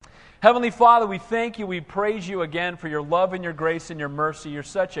Heavenly Father, we thank you, we praise you again for your love and your grace and your mercy. You're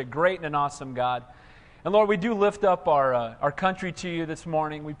such a great and an awesome God. And Lord, we do lift up our country to you this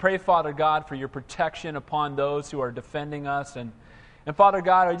morning. We pray, Father God, for your protection upon those who are defending us. And Father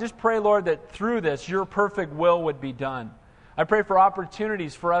God, I just pray, Lord, that through this, your perfect will would be done. I pray for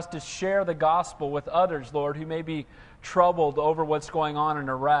opportunities for us to share the gospel with others, Lord, who may be troubled over what's going on in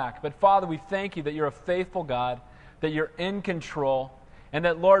Iraq. But Father, we thank you that you're a faithful God, that you're in control, and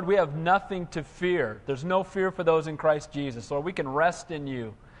that, Lord, we have nothing to fear. There's no fear for those in Christ Jesus. Lord, we can rest in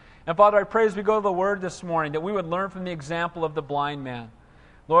you. And Father, I pray as we go to the Word this morning that we would learn from the example of the blind man.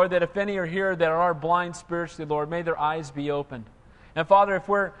 Lord, that if any are here that are blind spiritually, Lord, may their eyes be opened. And Father, if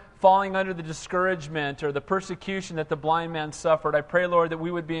we're falling under the discouragement or the persecution that the blind man suffered, I pray, Lord, that we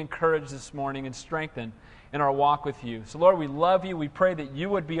would be encouraged this morning and strengthened in our walk with you. So, Lord, we love you. We pray that you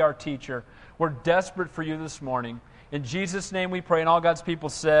would be our teacher. We're desperate for you this morning. In Jesus' name we pray, and all God's people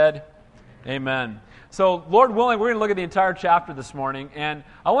said, amen. So, Lord willing, we're going to look at the entire chapter this morning, and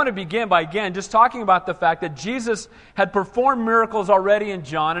I want to begin by, again, just talking about the fact that Jesus had performed miracles already in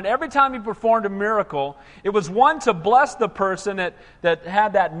John, and every time he performed a miracle, it was one to bless the person that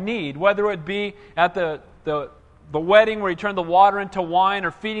had that need, whether it be at the wedding where he turned the water into wine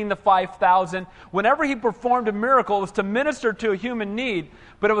or feeding the 5,000. Whenever he performed a miracle, it was to minister to a human need,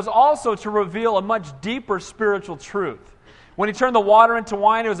 but it was also to reveal a much deeper spiritual truth. When he turned the water into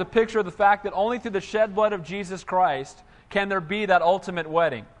wine, it was a picture of the fact that only through the shed blood of Jesus Christ can there be that ultimate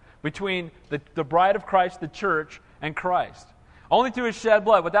wedding between the bride of Christ, the church, and Christ. Only through his shed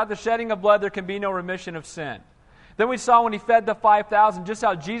blood. Without the shedding of blood, there can be no remission of sin. Then we saw when he fed the 5,000 just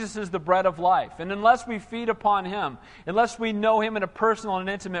how Jesus is the bread of life. And unless we feed upon him, unless we know him in a personal and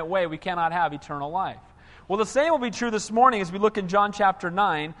intimate way, we cannot have eternal life. Well, the same will be true this morning as we look in John chapter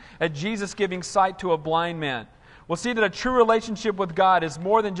 9 at Jesus giving sight to a blind man. We'll see that a true relationship with God is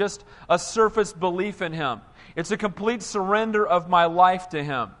more than just a surface belief in him. It's a complete surrender of my life to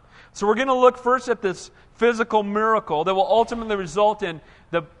him. So we're going to look first at this physical miracle that will ultimately result in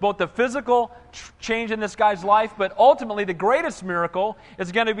both the physical change in this guy's life, but ultimately the greatest miracle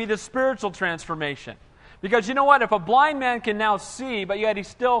is going to be the spiritual transformation. Because you know what? If a blind man can now see, but yet he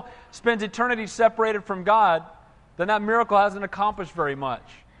still spends eternity separated from God, then that miracle hasn't accomplished very much.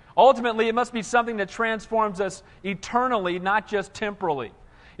 Ultimately, it must be something that transforms us eternally, not just temporally.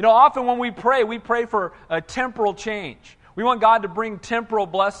 You know, often when we pray for a temporal change. We want God to bring temporal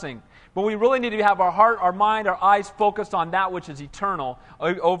blessing. But we really need to have our heart, our mind, our eyes focused on that which is eternal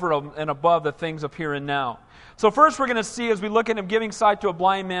over and above the things of here and now. So first we're going to see, as we look at him giving sight to a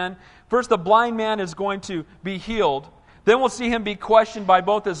blind man, first the blind man is going to be healed. Then we'll see him be questioned by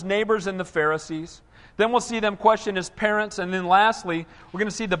both his neighbors and the Pharisees. Then we'll see them question his parents. And then lastly, we're going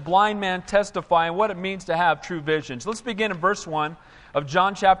to see the blind man testify and what it means to have true vision. So let's begin in verse 1 of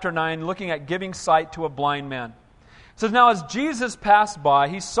John chapter 9, looking at giving sight to a blind man. It says, "Now as Jesus passed by,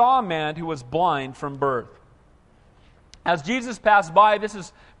 he saw a man who was blind from birth." As Jesus passed by, this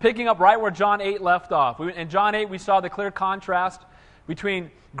is picking up right where John 8 left off. In John 8, we saw the clear contrast between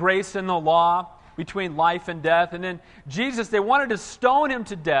grace and the law, between life and death. And then Jesus, they wanted to stone him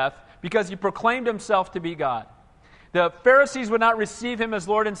to death because he proclaimed himself to be God. The Pharisees would not receive him as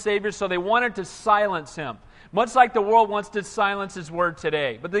Lord and Savior, so they wanted to silence him, much like the world wants to silence his word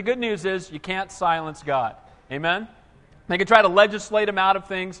today. But the good news is you can't silence God. Amen? They can try to legislate him out of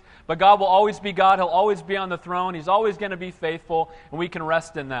things, but God will always be God. He'll always be on the throne. He's always going to be faithful, and we can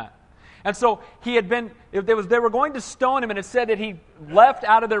rest in that. And so they were going to stone him, and it said that he left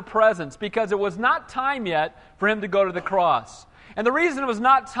out of their presence because it was not time yet for him to go to the cross. And the reason it was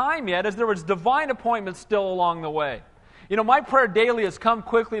not time yet is there was divine appointments still along the way. You know, my prayer daily is, come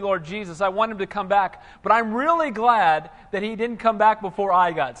quickly, Lord Jesus. I want him to come back, but I'm really glad that he didn't come back before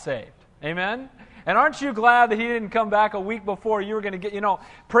I got saved. Amen? And aren't you glad that he didn't come back a week before you were going to get,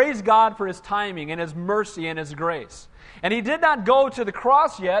 praise God for his timing and his mercy and his grace. And he did not go to the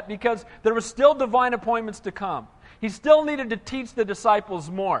cross yet because there were still divine appointments to come. He still needed to teach the disciples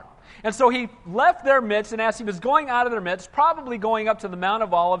more. And so he left their midst, and as he was going out of their midst, probably going up to the Mount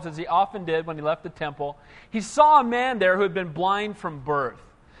of Olives, as he often did when he left the temple, he saw a man there who had been blind from birth.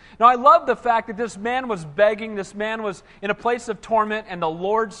 Now, I love the fact that this man was begging, this man was in a place of torment, and the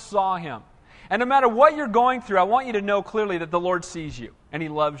Lord saw him. And no matter what you're going through, I want you to know clearly that the Lord sees you, and he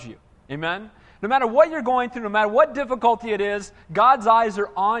loves you. Amen? No matter what you're going through, no matter what difficulty it is, God's eyes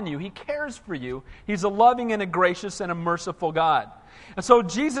are on you. He cares for you. He's a loving and a gracious and a merciful God. And so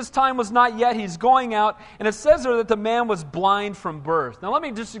Jesus' time was not yet. He's going out, and it says there that the man was blind from birth. Now let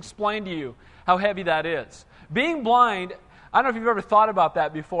me just explain to you how heavy that is. Being blind, I don't know if you've ever thought about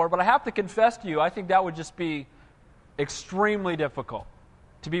that before, but I have to confess to you, I think that would just be extremely difficult.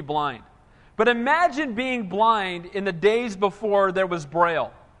 to be blind. But imagine being blind in the days before there was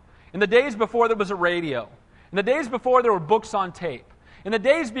Braille, in the days before there was a radio, in the days before there were books on tape, in the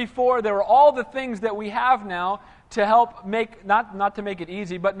days before there were all the things that we have now to help make, not to make it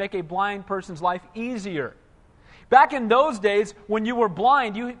easy, but make a blind person's life easier. Back in those days, when you were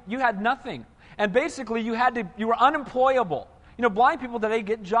blind, you had nothing. And basically, you were unemployable. You know, blind people today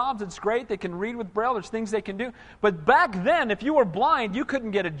get jobs. It's great. They can read with Braille. There's things they can do. But back then, if you were blind, you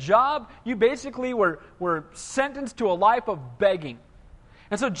couldn't get a job. You basically were sentenced to a life of begging.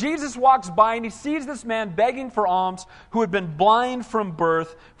 And so Jesus walks by and he sees this man begging for alms who had been blind from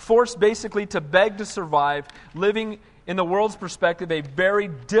birth, forced basically to beg to survive, living in the world's perspective a very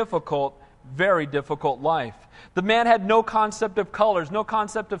difficult life. The man had no concept of colors, no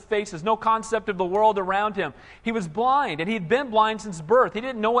concept of faces, no concept of the world around him. He was blind, and he'd been blind since birth.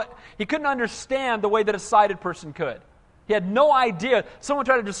 He couldn't understand the way that a sighted person could. He had no idea. Someone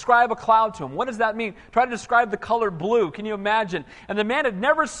tried to describe a cloud to him. What does that mean? Try to describe the color blue. Can you imagine? And the man had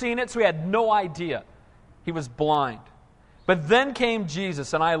never seen it, so he had no idea. He was blind. But then came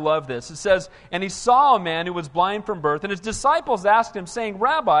Jesus, and I love this. It says, and he saw a man who was blind from birth, and his disciples asked him, saying,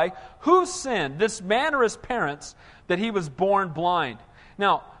 Rabbi, who sinned, this man or his parents, that he was born blind?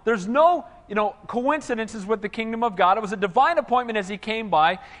 Now, there's no coincidences with the kingdom of God. It was a divine appointment as he came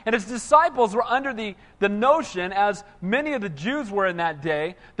by, and his disciples were under the notion, as many of the Jews were in that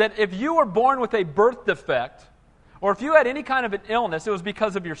day, that if you were born with a birth defect, or if you had any kind of an illness, it was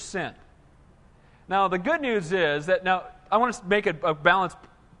because of your sin. Now, the good news is that, I want to make a balanced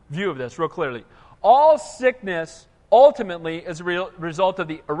view of this real clearly. All sickness ultimately is a result of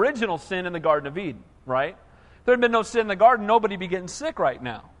the original sin in the Garden of Eden, right? If there had been no sin in the garden, nobody would be getting sick right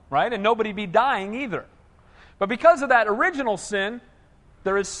now, right? And nobody would be dying either. But because of that original sin,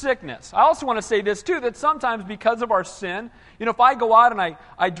 there is sickness. I also want to say this too, that sometimes because of our sin, if I go out and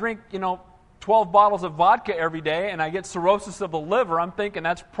I drink, 12 bottles of vodka every day and I get cirrhosis of the liver, I'm thinking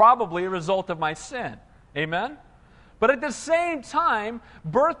that's probably a result of my sin. Amen? But at the same time,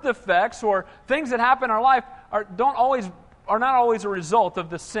 birth defects or things that happen in our life are not always a result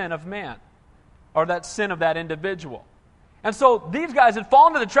of the sin of man or that sin of that individual. And so these guys had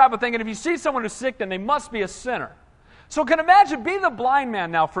fallen into the trap of thinking if you see someone who's sick, then they must be a sinner. So can imagine, be the blind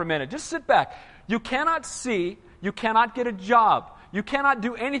man now for a minute. Just sit back. You cannot see, you cannot get a job, you cannot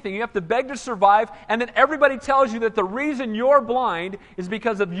do anything. You have to beg to survive, and then everybody tells you that the reason you're blind is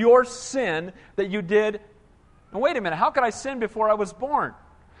because of your sin that you did. Now, wait a minute, how could I sin before I was born?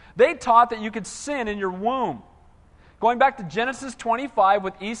 They taught that you could sin in your womb. Going back to Genesis 25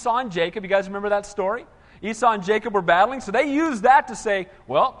 with Esau and Jacob, you guys remember that story? Esau and Jacob were battling, so they used that to say,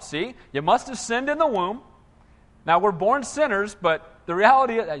 well, see, you must have sinned in the womb. Now, we're born sinners, but the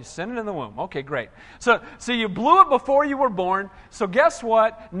reality is, you sinned in the womb. Okay, great. So you blew it before you were born, so guess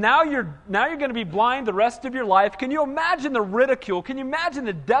what? Now you're going to be blind the rest of your life. Can you imagine the ridicule? Can you imagine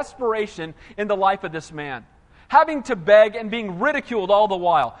the desperation in the life of this man? Having to beg and being ridiculed all the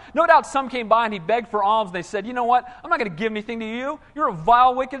while. No doubt some came by and he begged for alms and they said, you know what, I'm not going to give anything to you. You're a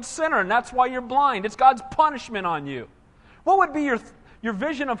vile, wicked sinner and that's why you're blind. It's God's punishment on you. What would be your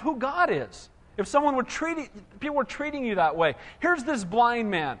vision of who God is if people were treating you that way? Here's this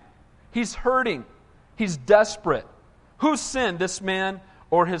blind man. He's hurting. He's desperate. Who sinned, this man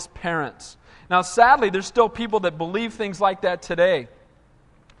or his parents? Now sadly, there's still people that believe things like that today.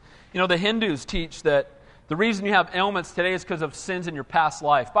 The Hindus teach that the reason you have ailments today is because of sins in your past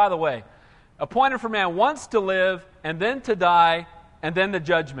life. By the way, appointed for man once to live, and then to die, and then the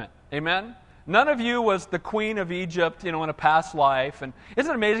judgment. Amen? None of you was the queen of Egypt, in a past life. And isn't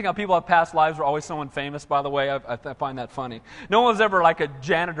it amazing how people have past lives are always someone famous, by the way? I find that funny. No one was ever like a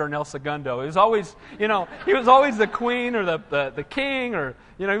janitor in El Segundo. He was always, he was always the queen or the king, or,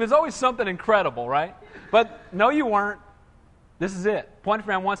 he was always something incredible, right? But no, you weren't. This is it. Appointed for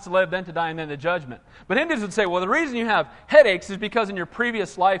man wants to live, then to die, and then the judgment. But Hindus would say, well, the reason you have headaches is because in your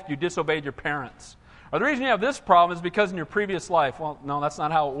previous life you disobeyed your parents. Or the reason you have this problem is because in your previous life. Well, no, that's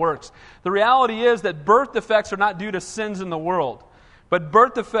not how it works. The reality is that birth defects are not due to sins in the world. But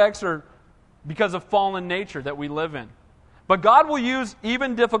birth defects are because of fallen nature that we live in. But God will use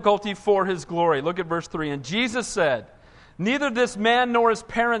even difficulty for His glory. Look at verse 3. And Jesus said, neither this man nor his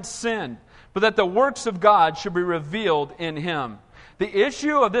parents sinned, but that the works of God should be revealed in him. The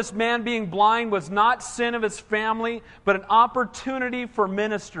issue of this man being blind was not sin of his family, but an opportunity for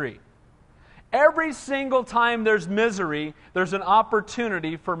ministry. Every single time there's misery, there's an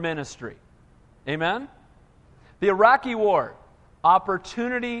opportunity for ministry. Amen? The Iraqi war,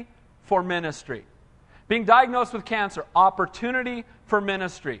 opportunity for ministry. Being diagnosed with cancer, opportunity for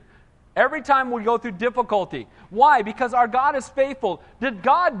ministry. Every time we go through difficulty. Why? Because our God is faithful. Did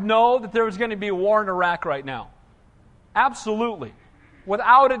God know that there was going to be a war in Iraq right now? Absolutely.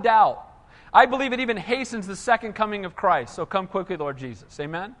 Without a doubt. I believe it even hastens the second coming of Christ. So come quickly, Lord Jesus.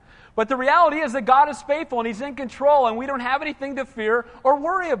 Amen? But the reality is that God is faithful and He's in control and we don't have anything to fear or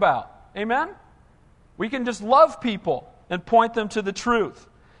worry about. Amen? We can just love people and point them to the truth.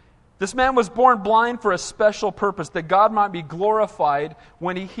 This man was born blind for a special purpose, that God might be glorified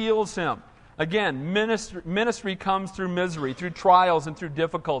when He heals him. Again, ministry comes through misery, through trials and through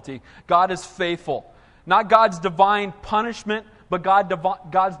difficulty. God is faithful. Not God's divine punishment, but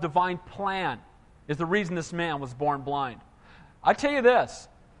God's divine plan is the reason this man was born blind. I tell you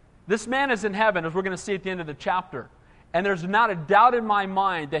this man is in heaven, as we're going to see at the end of the chapter, and there's not a doubt in my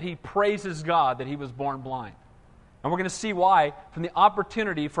mind that he praises God that he was born blind. And we're going to see why from the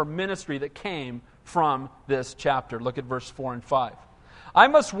opportunity for ministry that came from this chapter. Look at verse 4 and 5. I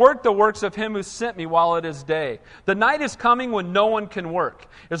must work the works of Him who sent me while it is day. The night is coming when no one can work.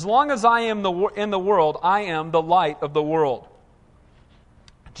 As long as I am in the world, I am the light of the world.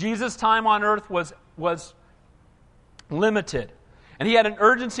 Jesus' time on earth was limited. And He had an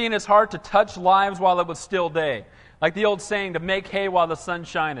urgency in His heart to touch lives while it was still day. Like the old saying, to make hay while the sun's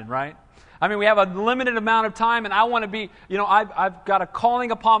shining, right? I mean, we have a limited amount of time, and I want to be, I've got a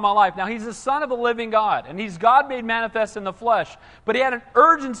calling upon my life. Now, He's the Son of the living God, and He's God made manifest in the flesh. But He had an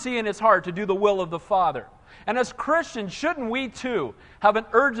urgency in His heart to do the will of the Father. And as Christians, shouldn't we too have an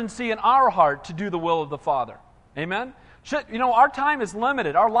urgency in our heart to do the will of the Father? Amen? Our time is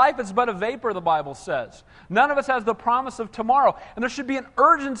limited. Our life is but a vapor, the Bible says. None of us has the promise of tomorrow. And there should be an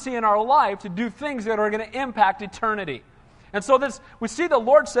urgency in our life to do things that are going to impact eternity. And so we see the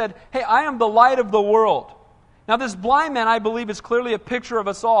Lord said, hey, I am the light of the world. Now this blind man, I believe, is clearly a picture of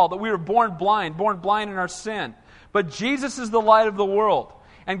us all, that we were born blind in our sin. But Jesus is the light of the world.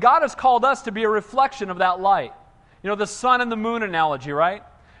 And God has called us to be a reflection of that light. The sun and the moon analogy, right?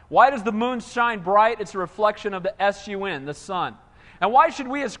 Why does the moon shine bright? It's a reflection of the S-U-N, the sun. And why should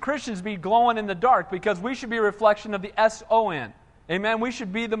we as Christians be glowing in the dark? Because we should be a reflection of the S-O-N. Amen? We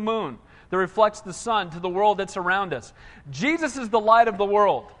should be the moon that reflects the sun to the world that's around us. Jesus is the light of the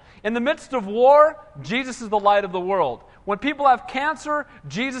world. In the midst of war, Jesus is the light of the world. When people have cancer,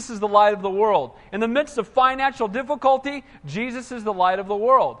 Jesus is the light of the world. In the midst of financial difficulty, Jesus is the light of the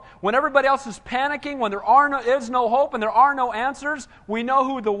world. When everybody else is panicking, when there is no hope and there are no answers, we know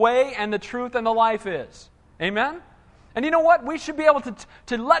who the way and the truth and the life is. Amen? And you know what? We should be able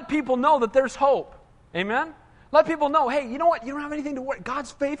to let people know that there's hope. Amen? Let people know, hey, you know what? You don't have anything to worry.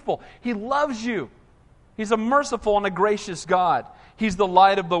 God's faithful. He loves you. He's a merciful and a gracious God. He's the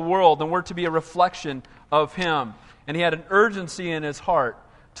light of the world, and we're to be a reflection of Him. And He had an urgency in His heart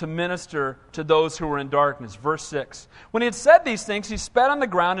to minister to those who were in darkness. Verse 6. When He had said these things, He spat on the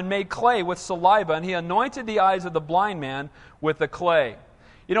ground and made clay with saliva, and He anointed the eyes of the blind man with the clay.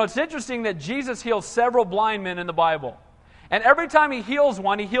 It's interesting that Jesus heals several blind men in the Bible. And every time He heals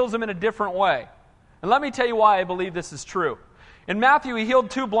one, He heals them in a different way. And let me tell you why I believe this is true. In Matthew, He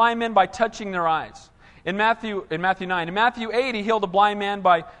healed 2 blind men by touching their eyes. In Matthew 9. In Matthew 8, He healed a blind man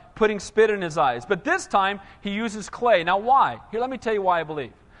by putting spit in his eyes. But this time, He uses clay. Now why? Here, let me tell you why I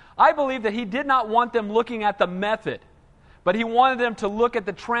believe. I believe that He did not want them looking at the method, but He wanted them to look at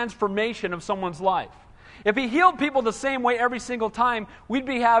the transformation of someone's life. If He healed people the same way every single time, we'd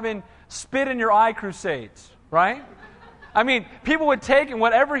be having spit in your eye crusades, right? I mean, people would take and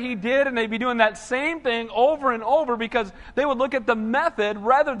whatever He did, and they'd be doing that same thing over and over because they would look at the method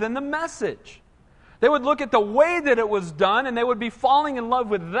rather than the message. They would look at the way that it was done, and they would be falling in love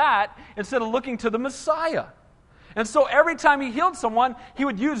with that instead of looking to the Messiah. And so every time He healed someone, He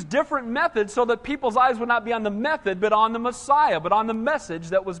would use different methods so that people's eyes would not be on the method, but on the Messiah, but on the message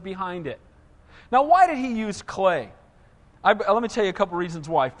that was behind it. Now, why did He use clay? Let me tell you a couple reasons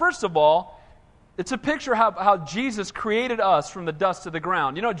why. First of all, it's a picture of how Jesus created us from the dust of the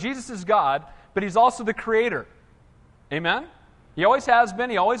ground. Jesus is God, but He's also the Creator. Amen? He always has been.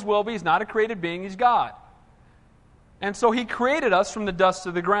 He always will be. He's not a created being. He's God. And so He created us from the dust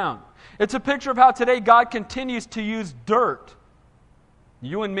of the ground. It's a picture of how today God continues to use dirt,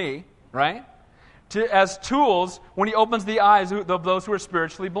 you and me, right, as tools when He opens the eyes of those who are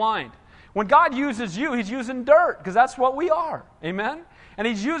spiritually blind. When God uses you, He's using dirt, because that's what we are. Amen? And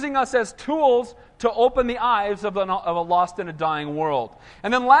He's using us as tools to open the eyes of a lost and a dying world.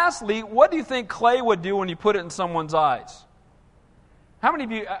 And then lastly, what do you think clay would do when you put it in someone's eyes? How many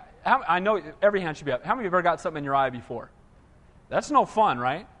of you, I know every hand should be up, how many of you have ever got something in your eye before? That's no fun,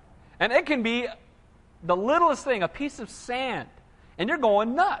 right? And it can be the littlest thing, a piece of sand, and you're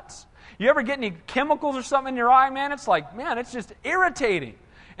going nuts. You ever get any chemicals or something in your eye, man? It's like, man, it's just irritating.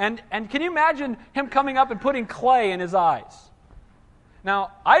 And can you imagine him coming up and putting clay in his eyes?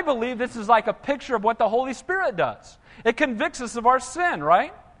 Now, I believe this is like a picture of what the Holy Spirit does. It convicts us of our sin,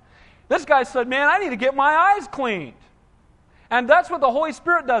 right? This guy said, man, I need to get my eyes cleaned. And that's what the Holy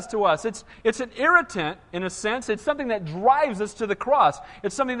Spirit does to us. It's an irritant, in a sense. It's something that drives us to the cross.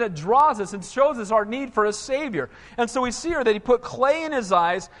 It's something that draws us and shows us our need for a Savior. And so we see here that he put clay in his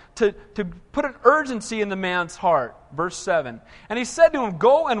eyes to put an urgency in the man's heart. Verse 7. And he said to him,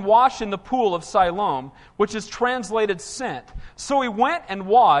 go and wash in the pool of Siloam, which is translated sent. So he went and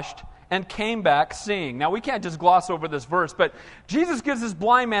washed and came back seeing. Now, we can't just gloss over this verse, but Jesus gives this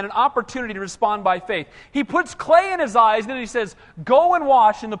blind man an opportunity to respond by faith. He puts clay in his eyes, and then he says, go and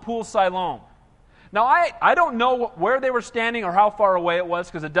wash in the pool of Siloam. Now, I don't know where they were standing or how far away it was,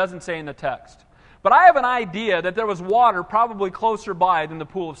 because it doesn't say in the text. But I have an idea that there was water probably closer by than the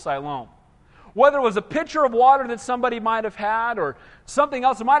pool of Siloam. Whether it was a pitcher of water that somebody might have had or something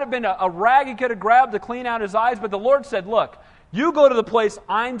else, it might have been a rag he could have grabbed to clean out his eyes, but the Lord said, look, you go to the place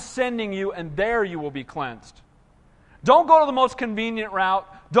I'm sending you, and there you will be cleansed. Don't go to the most convenient route.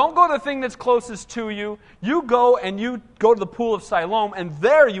 Don't go to the thing that's closest to you. You go to the pool of Siloam, and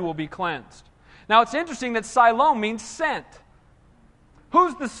there you will be cleansed. Now, it's interesting that Siloam means sent.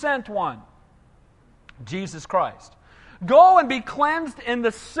 Who's the sent one? Jesus Christ. Go and be cleansed in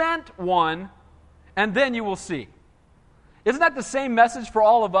the sent one, and then you will see. Isn't that the same message for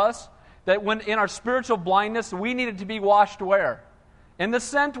all of us? That when in our spiritual blindness, we needed to be washed where? In the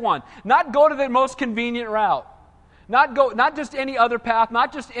sent one. Not go to the most convenient route. Not just any other path,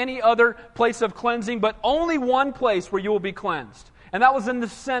 not just any other place of cleansing, but only one place where you will be cleansed. And that was in the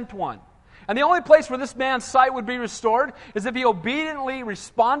sent one. And the only place where this man's sight would be restored is if he obediently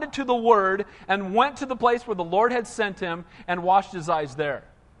responded to the word and went to the place where the Lord had sent him and washed his eyes there.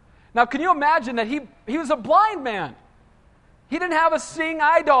 Now, can you imagine that he was a blind man? He didn't have a seeing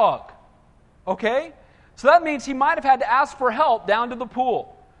eye dog. Okay? So that means he might have had to ask for help down to the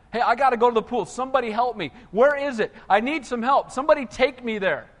pool. Hey, I got to go to the pool. Somebody help me. Where is it? I need some help. Somebody take me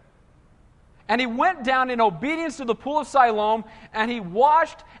there. And he went down in obedience to the pool of Siloam, and he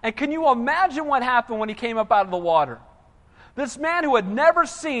washed. And can you imagine what happened when he came up out of the water? This man who had never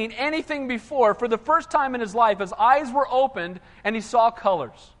seen anything before, for the first time in his life, his eyes were opened, and he saw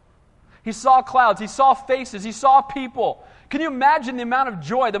colors. He saw clouds. He saw faces. He saw people. Can you imagine the amount of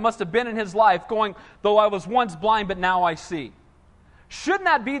joy that must have been in his life going, though I was once blind, but now I see? Shouldn't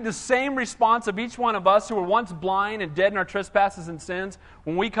that be the same response of each one of us who were once blind and dead in our trespasses and sins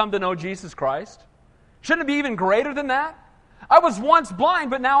when we come to know Jesus Christ? Shouldn't it be even greater than that? I was once blind,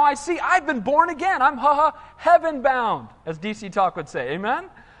 but now I see. I've been born again. I'm heaven bound, as DC Talk would say. Amen?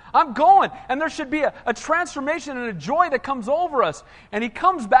 I'm going. And there should be a transformation and a joy that comes over us. And he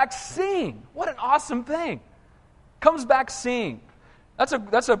comes back seeing. What an awesome thing. Comes back seeing.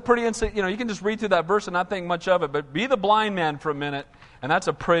 That's a pretty, you can just read through that verse and not think much of it, but be the blind man for a minute, and that's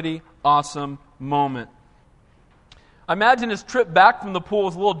a pretty awesome moment. I imagine his trip back from the pool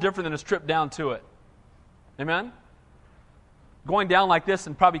is a little different than his trip down to it. Amen? Going down like this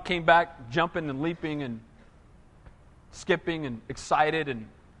and probably came back jumping and leaping and skipping and excited, and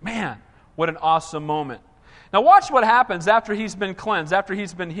man, what an awesome moment. Now watch what happens after he's been cleansed, after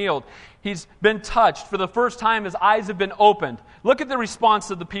he's been healed. He's been touched. For the first time, his eyes have been opened. Look at the response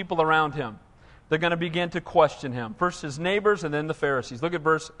of the people around him. They're going to begin to question him. First his neighbors and then the Pharisees. Look at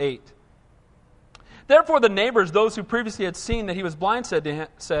verse 8. Therefore the neighbors, those who previously had seen that he was blind,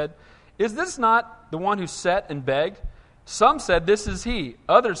 said, is this not the one who sat and begged? Some said, this is he.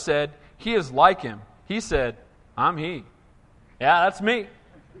 Others said, he is like him. He said, I'm he. Yeah, that's me.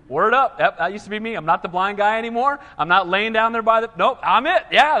 Word up. Yep, that used to be me. I'm not the blind guy anymore. I'm not laying down there nope, I'm it.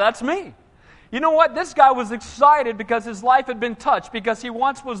 Yeah, that's me. You know what? This guy was excited because his life had been touched, because he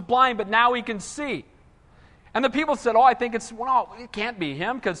once was blind, but now he can see. And the people said, I think it can't be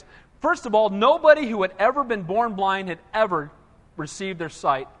him, because first of all, nobody who had ever been born blind had ever received their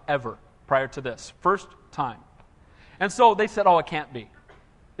sight ever prior to this. First time. And so they said, it can't be.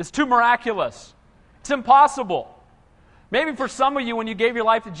 It's too miraculous. It's impossible. Maybe for some of you, when you gave your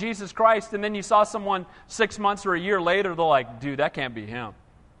life to Jesus Christ and then you saw someone 6 months or a year later, they're like, dude, that can't be him.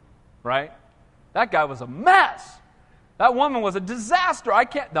 Right? That guy was a mess. That woman was a disaster. That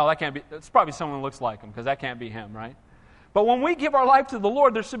can't be. It's probably someone who looks like him, because that can't be him, right? But when we give our life to the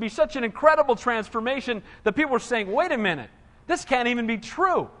Lord, there should be such an incredible transformation that people are saying, wait a minute, this can't even be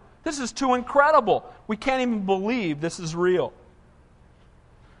true. This is too incredible. We can't even believe this is real.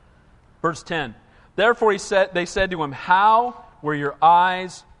 Verse 10. Therefore they said to him, how were your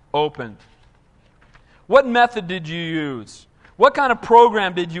eyes opened? What method did you use? What kind of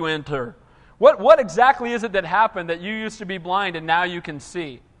program did you enter? What exactly is it that happened that you used to be blind and now you can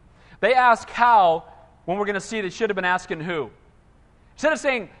see? They ask how, when we're going to see, they should have been asking who. Instead of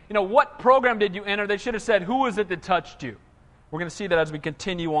saying, what program did you enter, they should have said, who was it that touched you? We're going to see that as we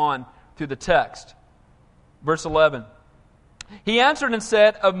continue on through the text. Verse 11. He answered and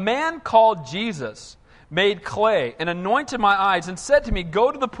said, a man called Jesus made clay and anointed my eyes and said to me,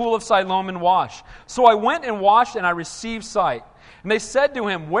 go to the pool of Siloam and wash. So I went and washed and I received sight. And they said to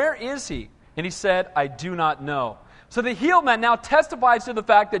him, where is he? And he said, I do not know. So the healed man now testifies to the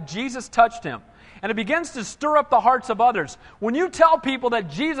fact that Jesus touched him. And it begins to stir up the hearts of others. When you tell people that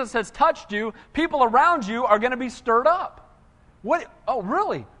Jesus has touched you, people around you are going to be stirred up. What? Oh,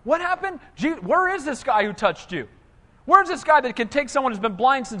 really? What happened? Where is this guy who touched you? Where's this guy that can take someone who's been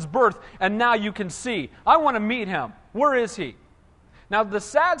blind since birth and now you can see? I want to meet him. Where is he? Now, the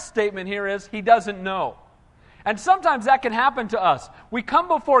sad statement here is he doesn't know. And sometimes that can happen to us. We come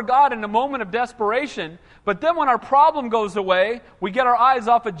before God in a moment of desperation, but then when our problem goes away, we get our eyes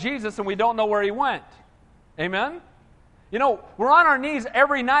off of Jesus and we don't know where he went. Amen? We're on our knees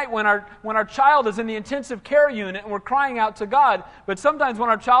every night when our child is in the intensive care unit and we're crying out to God, but sometimes when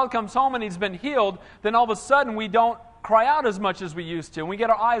our child comes home and he's been healed, then all of a sudden we don't cry out as much as we used to, and we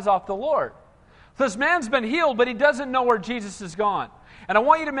get our eyes off the Lord. So this man's been healed, but he doesn't know where Jesus has gone. And I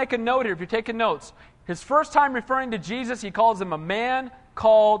want you to make a note here, if you're taking notes. His first time referring to Jesus, he calls him a man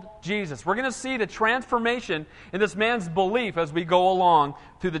called Jesus. We're going to see the transformation in this man's belief as we go along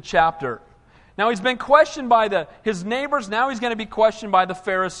through the chapter. Now he's been questioned by his neighbors, now he's going to be questioned by the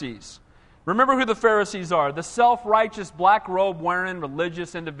Pharisees. Remember who the Pharisees are, the self-righteous, black robe-wearing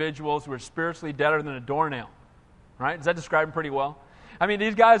religious individuals who are spiritually deader than a doornail. Right? Does that describe them pretty well? I mean,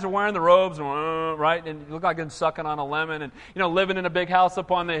 these guys are wearing the robes, right, and look like they're sucking on a lemon, and living in a big house up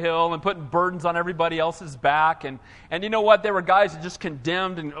on the hill, and putting burdens on everybody else's back, and you know what? They were guys that just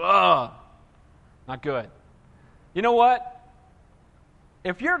condemned, and not good. You know what?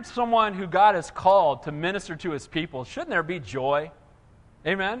 If you're someone who God has called to minister to His people, shouldn't there be joy?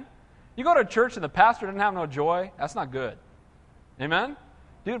 Amen. You go to a church and the pastor doesn't have no joy. That's not good. Amen.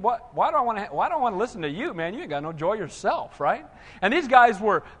 Dude, why do I want to listen to you, man? You ain't got no joy yourself, right? And these guys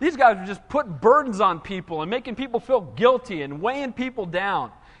were just putting burdens on people and making people feel guilty and weighing people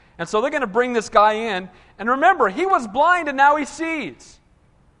down. And so they're going to bring this guy in. And remember, he was blind and now he sees.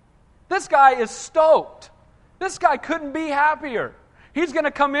 This guy is stoked. This guy couldn't be happier. He's going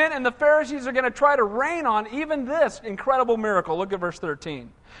to come in and the Pharisees are going to try to rain on even this incredible miracle. Look at verse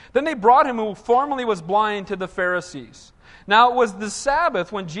 13. Then they brought him who formerly was blind to the Pharisees. Now, it was the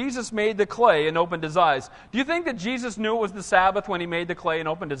Sabbath when Jesus made the clay and opened his eyes. Do you think that Jesus knew it was the Sabbath when he made the clay and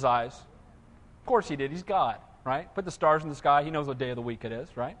opened his eyes? Of course he did. He's God, right? Put the stars in the sky. He knows what day of the week it is,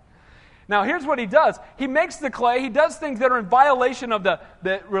 right? Now, here's what he does. He makes the clay. He does things that are in violation of the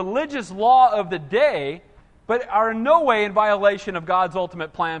religious law of the day, but are in no way in violation of God's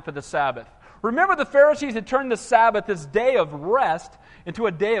ultimate plan for the Sabbath. Remember, the Pharisees had turned the Sabbath, this day of rest, into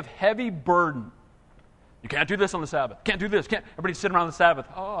a day of heavy burden. You can't do this on the Sabbath. Can't do this. Can't. Everybody's sitting around the Sabbath.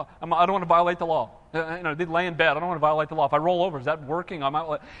 I don't want to violate the law. They lay in bed. I don't want to violate the law. If I roll over, is that working?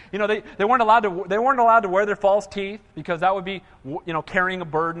 They weren't allowed to. They weren't allowed to wear their false teeth because that would be, carrying a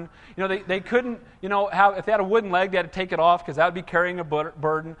burden. They couldn't, have, if they had a wooden leg, they had to take it off because that would be carrying a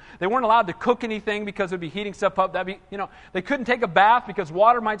burden. They weren't allowed to cook anything because it would be heating stuff up. They couldn't take a bath because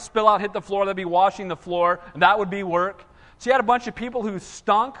water might spill out, hit the floor. They'd be washing the floor, and that would be work. So you had a bunch of people who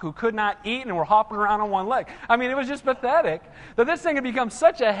stunk, who could not eat, and were hopping around on one leg. I mean, it was just pathetic that this thing had become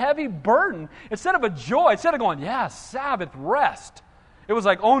such a heavy burden. Instead of a joy, instead of going, yeah, Sabbath, rest, it was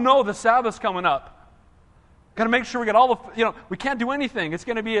like, oh no, the Sabbath's coming up. Got to make sure we get all the, we can't do anything. It's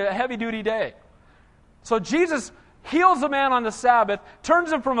going to be a heavy-duty day. So Jesus heals a man on the Sabbath,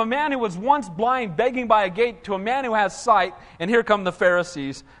 turns him from a man who was once blind, begging by a gate, to a man who has sight, and here come the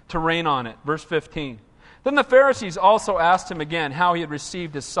Pharisees to rain on it. Verse 15. Then the Pharisees also asked him again how he had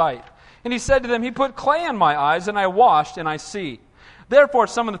received his sight. And he said to them, he put clay in my eyes, and I washed, and I see. Therefore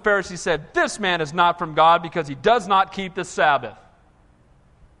some of the Pharisees said, this man is not from God because he does not keep the Sabbath.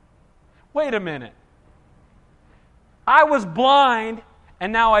 Wait a minute. I was blind,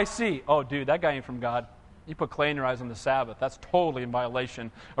 and now I see. Oh, dude, that guy ain't from God. You put clay in your eyes on the Sabbath. That's totally in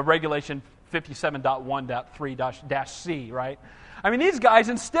violation of Regulation 57.1.3-C, right? I mean, these guys,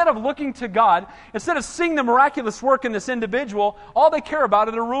 instead of looking to God, instead of seeing the miraculous work in this individual, all they care about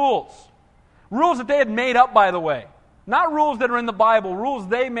are the rules. Rules that they had made up, by the way. Not rules that are in the Bible, rules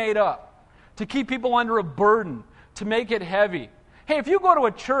they made up to keep people under a burden, to make it heavy. Hey, if you go to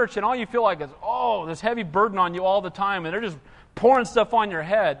a church and all you feel like is, this heavy burden on you all the time, and they're just pouring stuff on your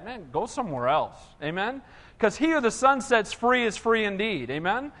head, man, go somewhere else. Amen? Because he who the Son sets free is free indeed.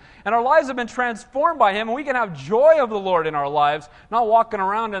 Amen? And our lives have been transformed by him, and we can have joy of the Lord in our lives, not walking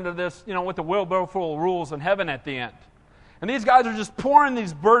around into this, with the wheelbarrow full of rules in heaven at the end. And these guys are just pouring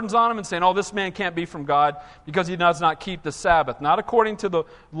these burdens on him and saying, oh, this man can't be from God because he does not keep the Sabbath. Not according to the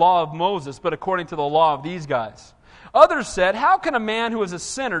law of Moses, but according to the law of these guys. Others said, how can a man who is a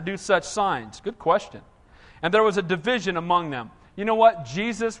sinner do such signs? Good question. And there was a division among them. You know what?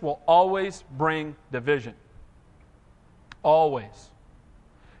 Jesus will always bring division. Always.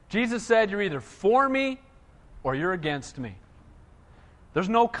 Jesus said, you're either for me or you're against me. There's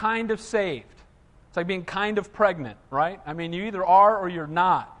no kind of saved. It's like being kind of pregnant, right? I mean, you either are or you're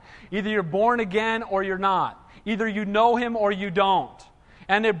not. Either you're born again or you're not. Either you know him or you don't.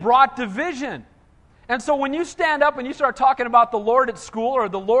 And it brought division. And so when you stand up and you start talking about the Lord at school or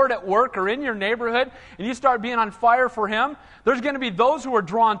the Lord at work or in your neighborhood and you start being on fire for him, there's going to be those who are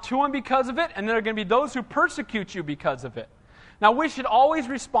drawn to him because of it, and there are going to be those who persecute you because of it. Now, we should always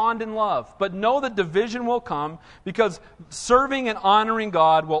respond in love, but know that division will come because serving and honoring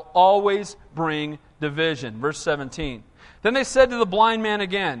God will always bring division. Verse 17. Then they said to the blind man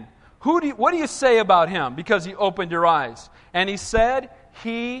again, what do you say about him? Because he opened your eyes. And he said,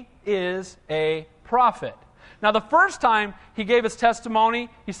 he is a prophet. Now, the first time he gave his testimony,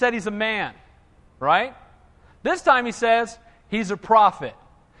 he said he's a man, right? This time he says he's a prophet.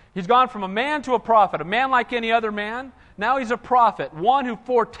 He's gone from a man to a prophet, a man like any other man. Now he's a prophet, one who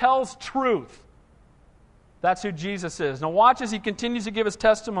foretells truth. That's who Jesus is. Now watch as he continues to give his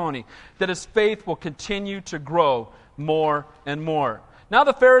testimony that his faith will continue to grow more and more. Now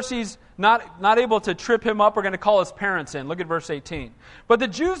the Pharisees, not able to trip him up, are going to call his parents in. Look at verse 18. But the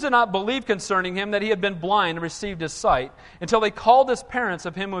Jews did not believe concerning him that he had been blind and received his sight until they called his parents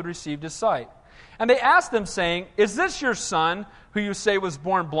of him who had received his sight. And they asked them, saying, is this your son who you say was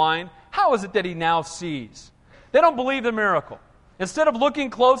born blind? How is it that he now sees? They don't believe the miracle. Instead of looking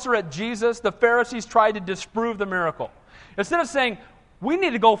closer at Jesus, the Pharisees tried to disprove the miracle. Instead of saying, we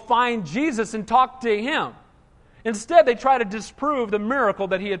need to go find Jesus and talk to him, instead they try to disprove the miracle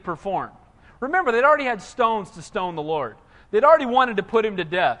that he had performed. Remember, they'd already had stones to stone the Lord. They'd already wanted to put him to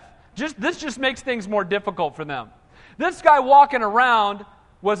death. This just makes things more difficult for them. This guy walking around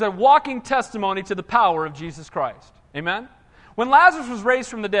was a walking testimony to the power of Jesus Christ. Amen? When Lazarus was raised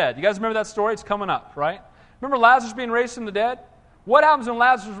from the dead, you guys remember that story? It's coming up, right? Remember Lazarus being raised from the dead? What happens when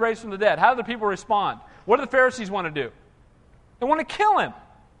Lazarus is raised from the dead? How do the people respond? What do the Pharisees want to do? They want to kill him.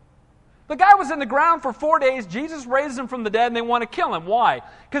 The guy was in the ground for 4 days. Jesus raises him from the dead, and they want to kill him. Why?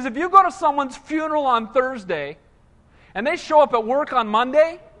 Because if you go to someone's funeral on Thursday, and they show up at work on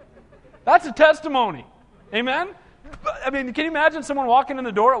Monday, that's a testimony. Amen? I mean, can you imagine someone walking in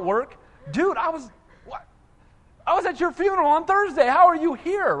the door at work? Dude, I was at your funeral on Thursday. How are you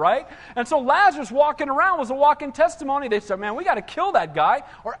here, right? And so Lazarus walking around was a walking testimony. They said, man, we got to kill that guy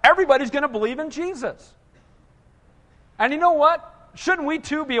or everybody's going to believe in Jesus. And you know what? Shouldn't we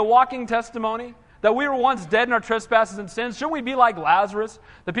too be a walking testimony? That we were once dead in our trespasses and sins? Shouldn't we be like Lazarus?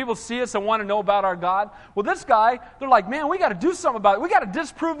 That people see us and want to know about our God? Well, this guy, they're like, man, we got to do something about it. We got to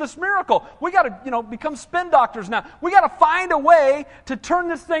disprove this miracle. We got to, become spin doctors now. We got to find a way to turn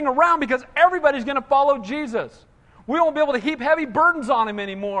this thing around because everybody's going to follow Jesus. We won't be able to heap heavy burdens on him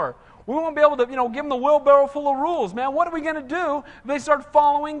anymore. We won't be able to, give him the wheelbarrow full of rules. Man, what are we going to do if they start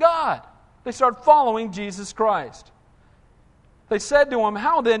following God? They start following Jesus Christ. They said to him,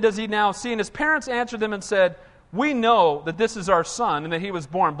 how then does he now see? And his parents answered them and said, we know that this is our son and that he was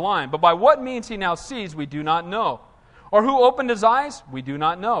born blind. But by what means he now sees, we do not know. Or who opened his eyes? We do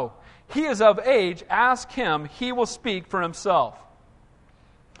not know. He is of age. Ask him. He will speak for himself.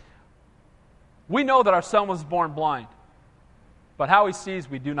 We know that our son was born blind. But how he sees,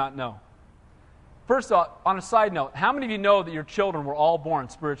 we do not know. First off, on a side note, how many of you know that your children were all born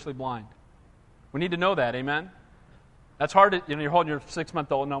spiritually blind? We need to know that, amen? That's hard to, you're holding your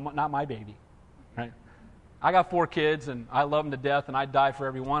 6-month-old, no, not my baby, right? I got 4 kids, and I love them to death, and I'd die for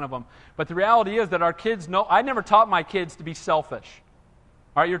every one of them. But the reality is that our kids know, I never taught my kids to be selfish.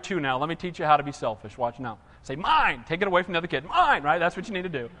 All right, you're 2 now. Let me teach you how to be selfish. Watch now. Say, mine. Take it away from the other kid. Mine, right? That's what you need to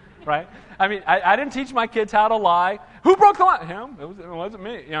do, right? I mean, I didn't teach my kids how to lie. Who broke the lie? Him. It wasn't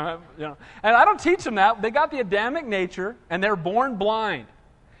me. And I don't teach them that. They got the Adamic nature, and they're born blind.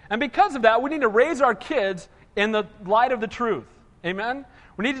 And because of that, we need to raise our kids in the light of the truth. Amen?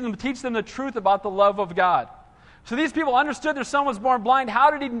 We need to teach them the truth about the love of God. So these people understood their son was born blind. How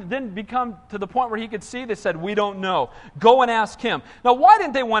did he then become to the point where he could see? They said, we don't know. Go and ask him. Now, why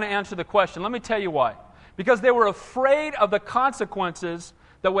didn't they want to answer the question? Let me tell you why. Because they were afraid of the consequences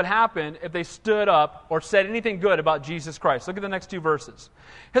that would happen if they stood up or said anything good about Jesus Christ. Look at the next two verses.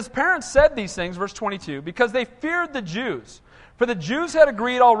 His parents said these things, verse 22, because they feared the Jews. For the Jews had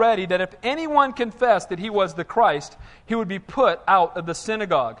agreed already that if anyone confessed that he was the Christ, he would be put out of the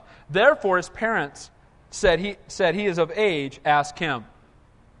synagogue. Therefore his parents said he is of age, ask him.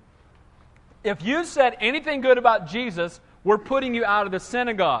 If you said anything good about Jesus, we're putting you out of the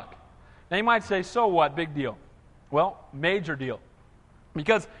synagogue. Now you might say, so what? Big deal. Well, major deal.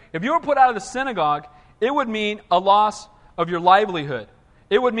 Because if you were put out of the synagogue, it would mean a loss of your livelihood.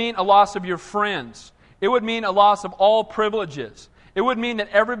 It would mean a loss of your friends. It would mean a loss of all privileges. It would mean that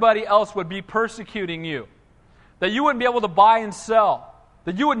everybody else would be persecuting you. That you wouldn't be able to buy and sell.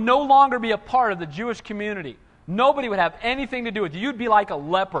 That you would no longer be a part of the Jewish community. Nobody would have anything to do with you. You'd be like a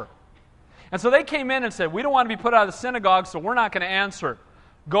leper. And so they came in and said, we don't want to be put out of the synagogue, so we're not going to answer.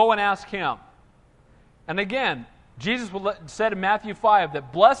 Go and ask him. And again, Jesus said in Matthew 5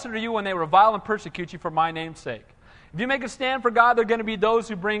 that blessed are you when they revile and persecute you for my name's sake. If you make a stand for God, there are going to be those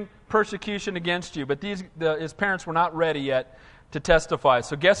who bring persecution against you. But his parents were not ready yet to testify.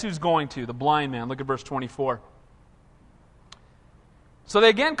 So guess who's going to? The blind man. Look at verse 24. So they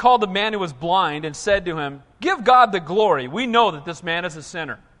again called the man who was blind and said to him, give God the glory. We know that this man is a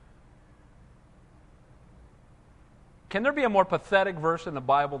sinner. Can there be a more pathetic verse in the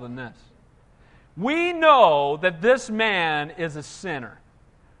Bible than this? We know that this man is a sinner.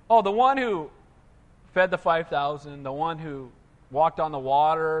 Oh, the one who fed the 5,000, the one who walked on the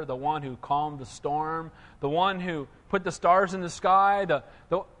water, the one who calmed the storm, the one who put the stars in the sky.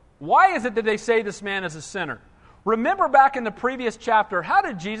 Why is it that they say this man is a sinner? Remember back in the previous chapter, how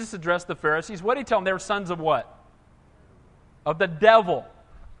did Jesus address the Pharisees? What did he tell them? They were sons of what? Of the devil.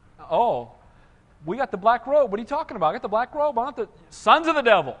 Oh, we got the black robe. What are you talking about? I got the black robe. I'm not the sons of the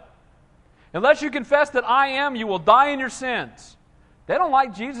devil. Unless you confess that I am, you will die in your sins. They don't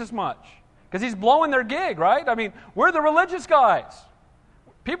like Jesus much because he's blowing their gig, right? I mean, we're the religious guys.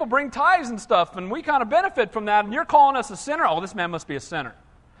 People bring tithes and stuff, and we kind of benefit from that, and you're calling us a sinner? Oh, this man must be a sinner.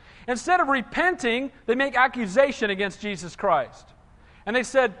 Instead of repenting, they make accusation against Jesus Christ. And they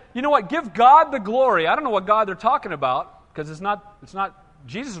said, you know what, give God the glory. I don't know what God they're talking about because it's not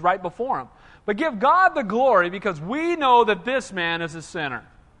Jesus is right before him. But give God the glory because we know that this man is a sinner.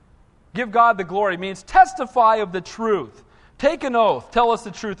 Give God the glory means testify of the truth. Take an oath. Tell us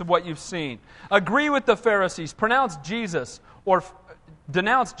the truth of what you've seen. Agree with the Pharisees. Pronounce Jesus or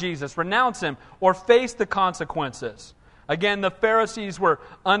denounce Jesus. Renounce him or face the consequences. Again, the Pharisees were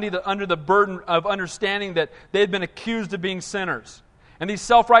under the burden of understanding that they had been accused of being sinners. And these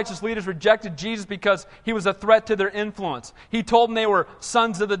self-righteous leaders rejected Jesus because he was a threat to their influence. He told them they were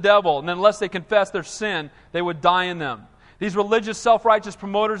sons of the devil, and unless they confessed their sin, they would die in them. These religious, self-righteous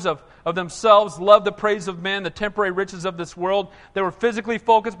promoters of themselves loved the praise of men, the temporary riches of this world. They were physically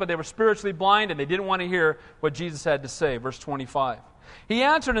focused, but they were spiritually blind, and they didn't want to hear what Jesus had to say. Verse 25. He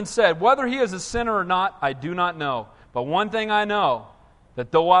answered and said, whether he is a sinner or not, I do not know. But one thing I know,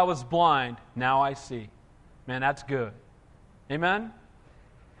 that though I was blind, now I see. Man, that's good. Amen?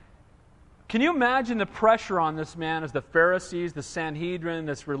 Can you imagine the pressure on this man as the Pharisees, the Sanhedrin,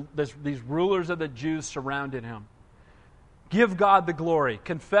 these rulers of the Jews surrounded him? Give God the glory.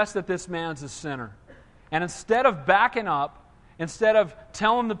 Confess that this man's a sinner. And instead of backing up, instead of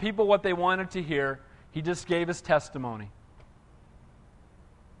telling the people what they wanted to hear, he just gave his testimony.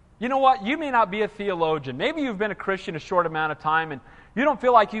 You know what? You may not be a theologian. Maybe you've been a Christian a short amount of time and you don't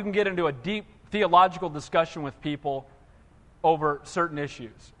feel like you can get into a deep theological discussion with people over certain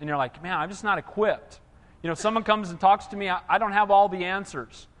issues. And you're like, man, I'm just not equipped. You know, someone comes and talks to me, I don't have all the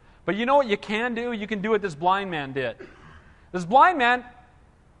answers. But you know what you can do? You can do what this blind man did. This blind man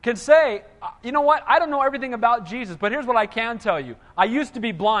can say, you know what? I don't know everything about Jesus, but here's what I can tell you. I used to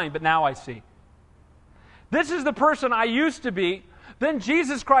be blind, but now I see. This is the person I used to be. Then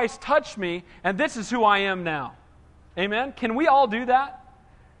Jesus Christ touched me, and this is who I am now. Amen? Can we all do that?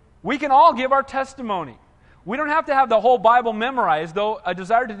 We can all give our testimony. We don't have to have the whole Bible memorized, though a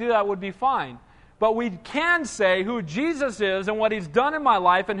desire to do that would be fine. But we can say who Jesus is and what he's done in my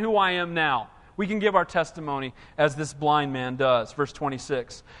life and who I am now. We can give our testimony as this blind man does. Verse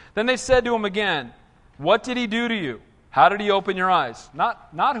 26. Then they said to him again, what did he do to you? How did he open your eyes?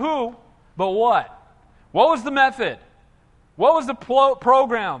 Not who, but what? What was the method? What was the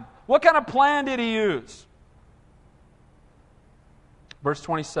program? What kind of plan did he use? Verse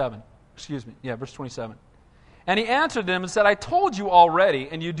 27. Verse 27. And he answered them and said, I told you already,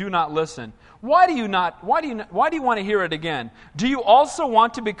 and you do not listen. Why do you want to hear it again? Do you also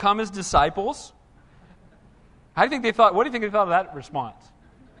want to become his disciples? What do you think they thought of that response?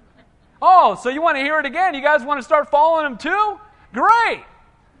 Oh, so you want to hear it again? You guys want to start following him too? Great!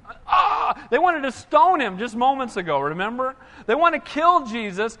 They wanted to stone him just moments ago, remember? They want to kill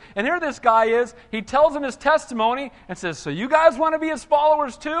Jesus, and here this guy is. He tells them his testimony and says, so you guys want to be his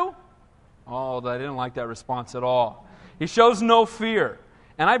followers too? Oh, they didn't like that response at all. He shows no fear.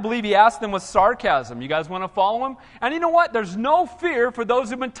 And I believe he asked them with sarcasm, you guys want to follow him? And you know what? There's no fear for those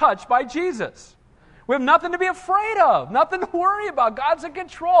who've been touched by Jesus. We have nothing to be afraid of, nothing to worry about. God's in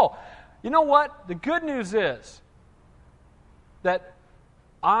control. You know what? The good news is that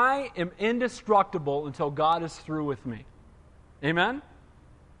I am indestructible until God is through with me. Amen?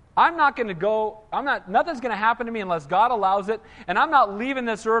 I'm not going to go, nothing's going to happen to me unless God allows it, and I'm not leaving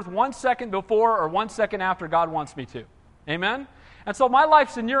this earth 1 second before or 1 second after God wants me to. Amen? And so my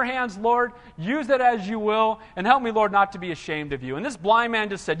life's in your hands, Lord. Use it as you will, and help me, Lord, not to be ashamed of you. And this blind man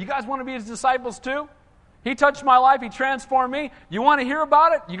just said, you guys want to be his disciples too? He touched my life. He transformed me. You want to hear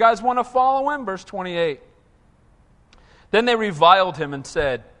about it? You guys want to follow him? Verse 28. Then they reviled him and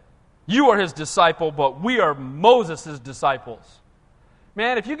said, you are his disciple, but we are Moses' disciples.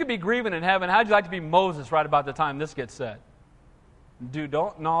 Man, if you could be grieving in heaven, how'd you like to be Moses right about the time this gets said? Dude,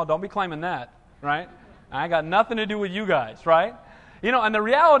 don't be claiming that, right? I got nothing to do with you guys, right? You know, and the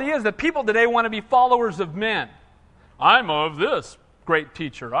reality is that people today want to be followers of men. I'm of this great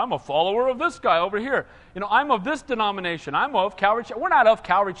teacher. I'm a follower of this guy over here. You know, I'm of this denomination. I'm of Calvary Chapel. We're not of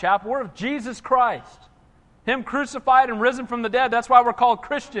Calvary Chapel. We're of Jesus Christ. Him crucified and risen from the dead. That's why we're called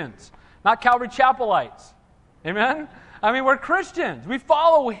Christians, not Calvary Chapelites. Amen? I mean, we're Christians. We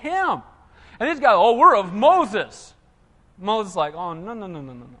follow him. And these guys, we're of Moses. Moses is like,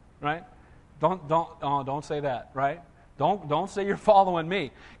 no, right? Don't say that, right? Don't say you're following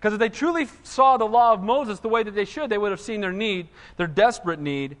me. Because if they truly saw the law of Moses the way that they should, they would have seen their desperate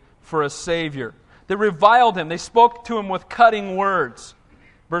need for a Savior. They reviled him. They spoke to him with cutting words.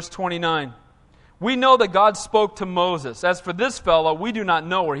 Verse 29. We know that God spoke to Moses. As for this fellow, we do not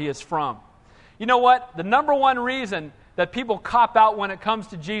know where he is from. You know what? The number one reason that people cop out when it comes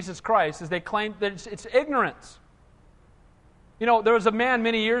to Jesus Christ is they claim that it's ignorance. You know, there was a man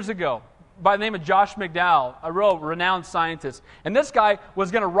many years ago by the name of Josh McDowell, a real renowned scientist. And this guy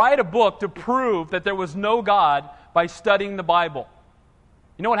was going to write a book to prove that there was no God by studying the Bible.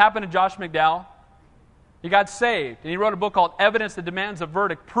 You know what happened to Josh McDowell? He got saved, and he wrote a book called Evidence That Demands a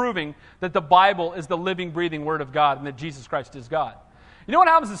Verdict, proving that the Bible is the living, breathing Word of God and that Jesus Christ is God. You know what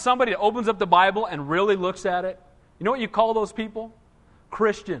happens to somebody that opens up the Bible and really looks at it? You know what you call those people?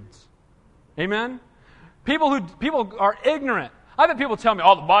 Christians. Amen? People are ignorant. I've had people tell me,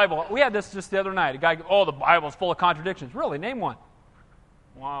 the Bible, we had this just the other night. A guy, the Bible's full of contradictions. Really? Name one.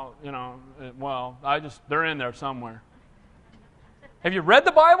 Well, they're in there somewhere. Have you read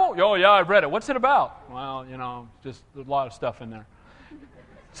the Bible? Oh, yeah, I've read it. What's it about? Well, just a lot of stuff in there.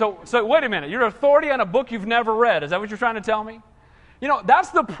 So wait a minute. You're authority on a book you've never read. Is that what you're trying to tell me? That's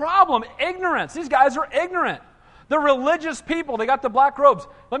the problem. Ignorance. These guys are ignorant. They're religious people. They got the black robes.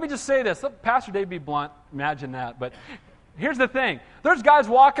 Let me just say this. Let Pastor Dave be blunt. Imagine that. But here's the thing. There's guys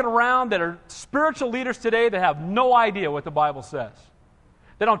walking around that are spiritual leaders today that have no idea what the Bible says.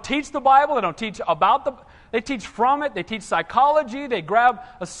 They don't teach the Bible. They don't teach about they teach from it. They teach psychology. They grab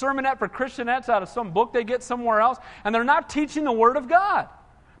a sermonette for Christianettes out of some book they get somewhere else. And they're not teaching the Word of God.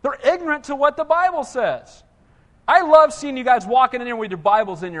 They're ignorant to what the Bible says. I love seeing you guys walking in here with your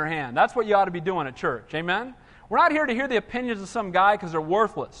Bibles in your hand. That's what you ought to be doing at church. Amen? We're not here to hear the opinions of some guy because they're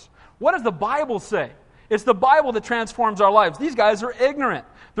worthless. What does the Bible say? It's the Bible that transforms our lives. These guys are ignorant.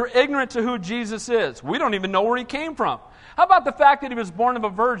 They're ignorant to who Jesus is. We don't even know where he came from. How about the fact that he was born of a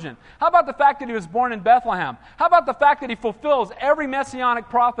virgin? How about the fact that he was born in Bethlehem? How about the fact that he fulfills every messianic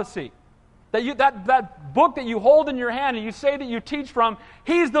prophecy? That book that you hold in your hand and you say that you teach from,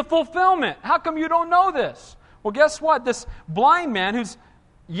 he's the fulfillment. How come you don't know this? Well, guess what? This blind man who's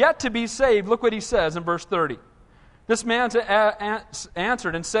yet to be saved, look what he says in verse 30. This man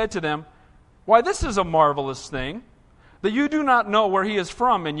answered and said to them, why, this is a marvelous thing, that you do not know where he is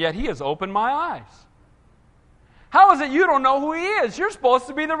from, and yet he has opened my eyes. How is it you don't know who he is? You're supposed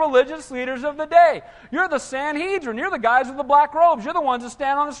to be the religious leaders of the day. You're the Sanhedrin. You're the guys with the black robes. You're the ones that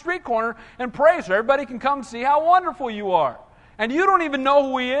stand on the street corner and pray so everybody can come see how wonderful you are. And you don't even know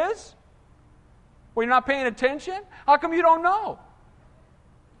who he is? Well, you're not paying attention? How come you don't know?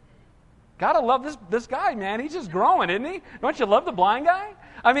 Gotta love this guy, man. He's just growing, isn't he? Don't you love the blind guy?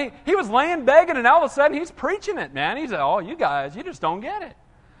 I mean, he was laying begging, and all of a sudden he's preaching it, man. He's like, you guys, you just don't get it.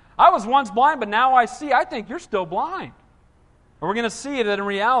 I was once blind, but now I see. I think you're still blind. And we're going to see that in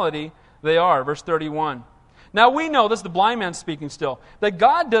reality they are. Verse 31. Now we know, this is the blind man speaking still, that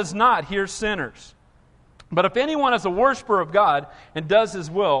God does not hear sinners. But if anyone is a worshiper of God and does his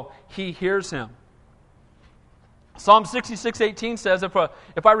will, he hears him. Psalm 66:18 says,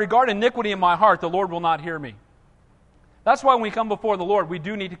 if I regard iniquity in my heart, the Lord will not hear me. That's why when we come before the Lord, we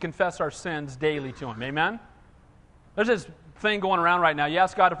do need to confess our sins daily to Him. Amen? There's this thing going around right now. You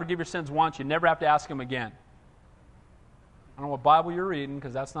ask God to forgive your sins once, you never have to ask Him again. I don't know what Bible you're reading,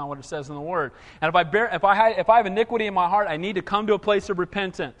 because that's not what it says in the Word. And if I have iniquity in my heart, I need to come to a place of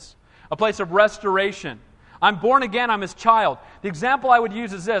repentance, a place of restoration. I'm born again, I'm His child. The example I would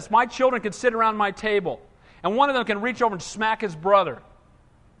use is this. My children can sit around my table, and one of them can reach over and smack his brother.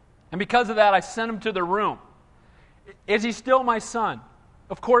 And because of that, I send him to their room. Is he still my son?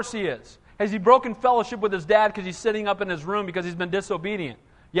 Of course he is. Has he broken fellowship with his dad because he's sitting up in his room because he's been disobedient?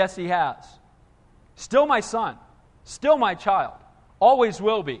 Yes, he has. Still my son. Still my child. Always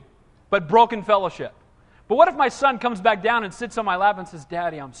will be. But broken fellowship. But what if my son comes back down and sits on my lap and says,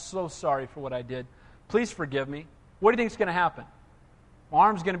 Daddy, I'm so sorry for what I did. Please forgive me. What do you think is going to happen? My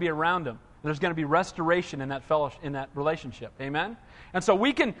arm's going to be around him. There's going to be restoration in that fellowship, in that relationship. Amen? And so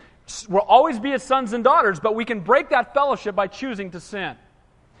we'll always be His sons and daughters, but we can break that fellowship by choosing to sin.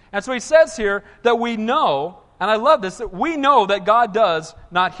 And so he says here that we know, and I love this, that we know that God does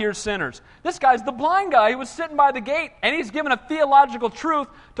not hear sinners. This guy's the blind guy who was sitting by the gate, and he's given a theological truth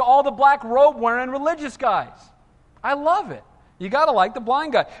to all the black robe-wearing religious guys. I love it. You got to like the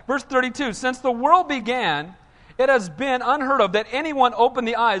blind guy. Verse 32, since the world began, it has been unheard of that anyone opened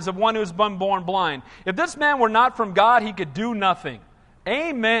the eyes of one who has been born blind. If this man were not from God, he could do nothing.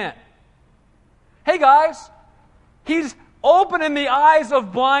 Amen. Hey guys, He's opening the eyes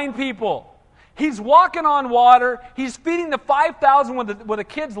of blind people. He's walking on water. He's feeding the 5,000 with a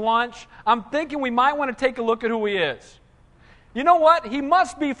kid's lunch. I'm thinking we might want to take a look at who He is. You know what? He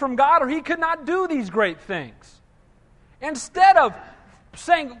must be from God or He could not do these great things. Instead of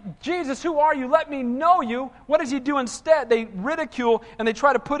saying, Jesus, who are you? Let me know you. What does He do instead? They ridicule and they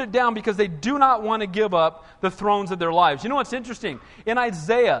try to put it down because they do not want to give up the thrones of their lives. You know what's interesting? In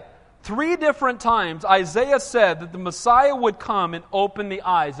Isaiah, 3 different times, Isaiah said that the Messiah would come and open the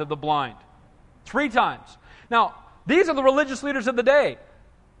eyes of the blind. 3 times. Now, these are the religious leaders of the day.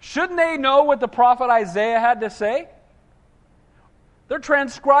 Shouldn't they know what the prophet Isaiah had to say? They're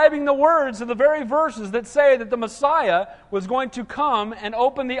transcribing the words of the very verses that say that the Messiah was going to come and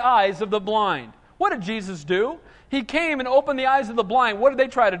open the eyes of the blind. What did Jesus do? He came and opened the eyes of the blind. What did they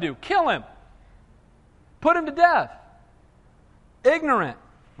try to do? Kill Him. Put Him to death. Ignorant.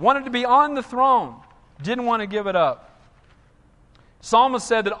 Wanted to be on the throne. Didn't want to give it up. Psalmist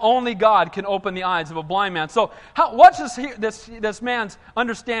said that only God can open the eyes of a blind man. So what's this man's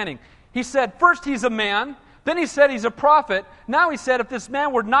understanding? He said, first he's a man. Then he said he's a prophet. Now he said if this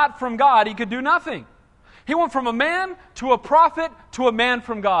man were not from God, he could do nothing. He went from a man to a prophet to a man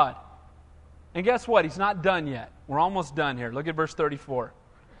from God. And guess what? He's not done yet. We're almost done here. Look at verse 34.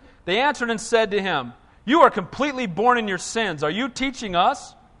 They answered and said to him, you are completely born in your sins. Are you teaching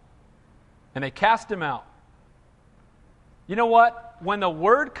us? And they cast him out. You know what? When the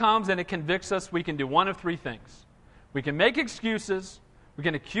word comes and it convicts us, we can do one of 3 things. We can make excuses, we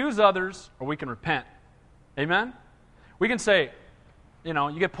can accuse others, or we can repent. Amen? We can say,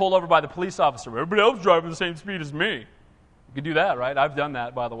 you get pulled over by the police officer. Everybody else driving the same speed as me. You can do that, right? I've done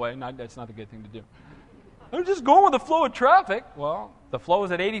that, by the way. That's not a good thing to do. I'm just going with the flow of traffic. Well, the flow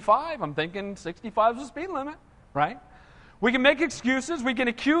is at 85. I'm thinking 65 is the speed limit, right? We can make excuses, we can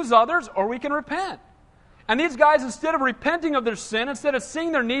accuse others, or we can repent. And these guys, instead of repenting of their sin, instead of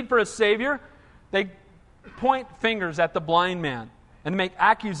seeing their need for a Savior, they point fingers at the blind man and make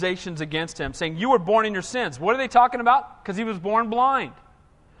accusations against him, saying, you were born in your sins. What are they talking about? Because he was born blind.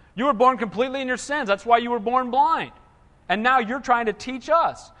 You were born completely in your sins. That's why you were born blind. And now you're trying to teach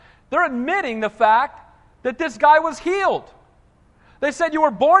us. They're admitting the fact that this guy was healed. They said you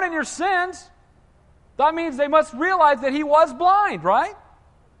were born in your sins. That means they must realize that he was blind, right?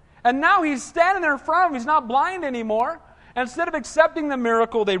 And now he's standing there in front of him. He's not blind anymore. Instead of accepting the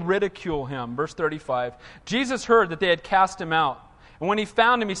miracle, they ridicule him. Verse 35. Jesus heard that they had cast him out. And when he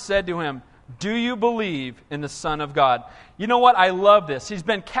found him, he said to him, do you believe in the Son of God? You know what? I love this. He's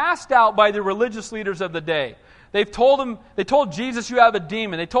been cast out by the religious leaders of the day. They told Jesus, you have a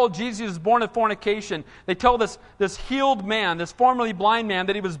demon. They told Jesus he was born of fornication. They told this healed man, this formerly blind man,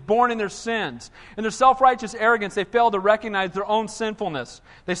 that he was born in their sins. In their self-righteous arrogance, they failed to recognize their own sinfulness.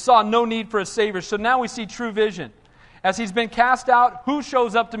 They saw no need for a Savior. So now we see true vision. As he's been cast out, who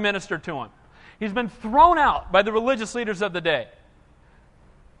shows up to minister to him? He's been thrown out by the religious leaders of the day.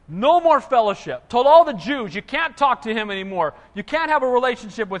 No more fellowship. Told all the Jews, you can't talk to him anymore. You can't have a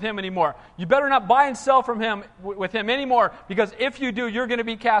relationship with him anymore. You better not buy and sell from him with him anymore, because if you do, you're going to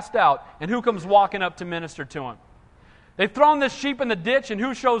be cast out. And who comes walking up to minister to him? They've thrown this sheep in the ditch, and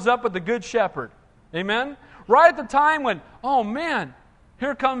who shows up with the good shepherd? Amen? right at the time when, oh man,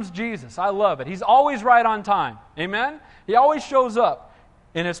 here comes Jesus. I love it. He's always right on time. Amen? He always shows up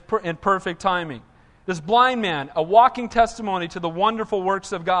in perfect timing. This blind man, a walking testimony to the wonderful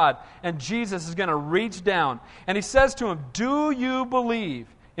works of God, and Jesus is going to reach down, and he says to him, do you believe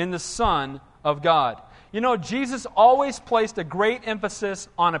in the Son of God? You know, Jesus always placed a great emphasis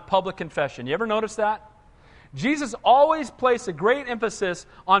on a public confession. You ever notice that? Jesus always placed a great emphasis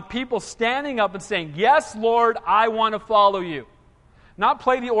on people standing up and saying, yes, Lord, I want to follow you. Not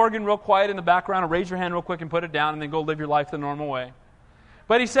play the organ real quiet in the background and raise your hand real quick and put it down and then go live your life the normal way.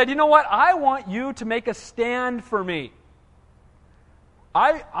 But he said, you know what? I want you to make a stand for me.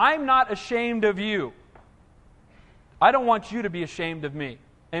 I'm not ashamed of you. I don't want you to be ashamed of me.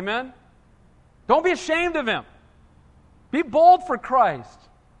 Amen? Don't be ashamed of him. Be bold for Christ.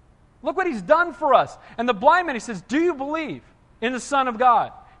 Look what he's done for us. And the blind man, he says, do you believe in the Son of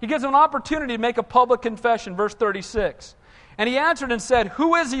God? He gives him an opportunity to make a public confession, verse 36. And he answered and said,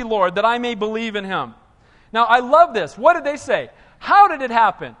 who is he, Lord, that I may believe in him? Now, I love this. What did they say? How did it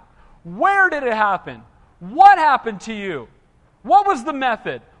happen? Where did it happen? What happened to you? What was the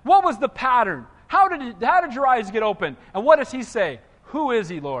method? What was the pattern? How did your eyes get open? And what does he say? Who is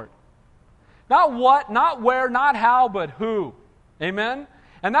he, Lord? Not what, not where, not how, but who. Amen?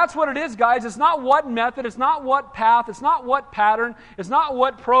 And that's what it is, guys. It's not what method, it's not what path, it's not what pattern, it's not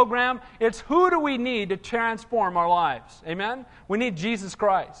what program. It's who do we need to transform our lives. Amen? We need Jesus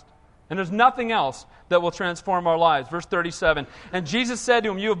Christ. And there's nothing else that will transform our lives. Verse 37, and Jesus said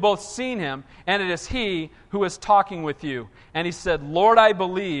to him, you have both seen him, and it is he who is talking with you. And he said, Lord, I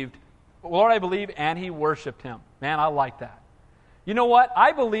believe, and he worshiped him. Man, I like that. You know what?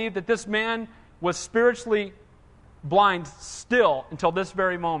 I believe that this man was spiritually blind still until this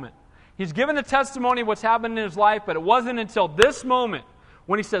very moment. He's given the testimony of what's happened in his life, but it wasn't until this moment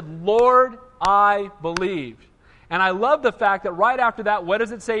when he said, Lord, I believed. And I love the fact that right after that, what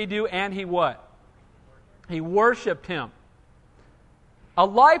does it say he do? And he what? He worshiped him. A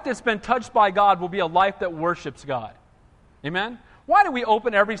life that's been touched by God will be a life that worships God. Amen? Why do we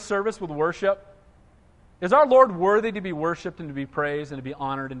open every service with worship? Is our Lord worthy to be worshiped and to be praised and to be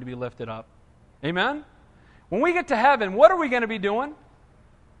honored and to be lifted up? Amen? When we get to heaven, what are we going to be doing?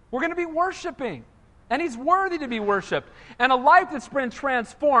 We're going to be worshiping. And he's worthy to be worshiped. And a life that's been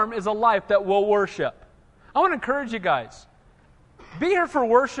transformed is a life that will worship. I want to encourage you guys. Be here for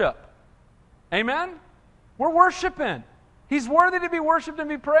worship. Amen? We're worshiping. He's worthy to be worshiped and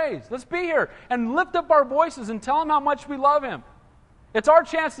be praised. Let's be here and lift up our voices and tell him how much we love him. It's our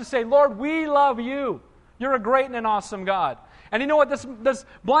chance to say, Lord, we love you. You're a great and an awesome God. And you know what? This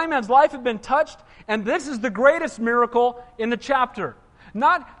blind man's life had been touched, and this is the greatest miracle in the chapter.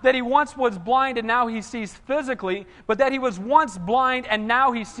 Not that he once was blind and now he sees physically, but that he was once blind and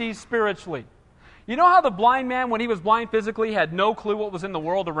now he sees spiritually. You know how the blind man, when he was blind physically, had no clue what was in the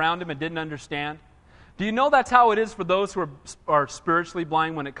world around him and didn't understand? Do you know that's how it is for those who are spiritually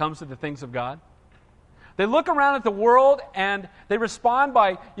blind when it comes to the things of God? They look around at the world and they respond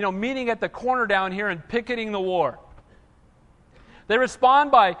by, meeting at the corner down here and picketing the war. They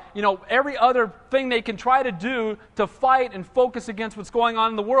respond by, every other thing they can try to do to fight and focus against what's going on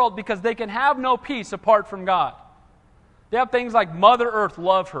in the world because they can have no peace apart from God. They have things like Mother Earth,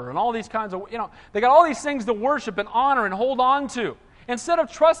 love her, and all these kinds of, they got all these things to worship and honor and hold on to. Instead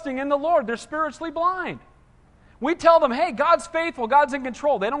of trusting in the Lord, they're spiritually blind. We tell them, hey, God's faithful, God's in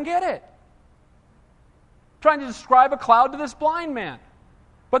control. They don't get it. Trying to describe a cloud to this blind man.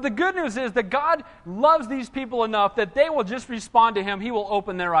 But the good news is that God loves these people enough that they will just respond to him. He will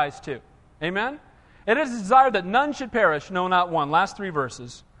open their eyes too. Amen? It is his desire that none should perish, no, not one. Last 3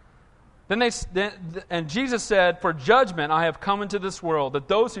 verses. And Jesus said, for judgment I have come into this world, that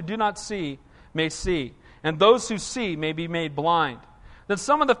those who do not see may see, and those who see may be made blind. Then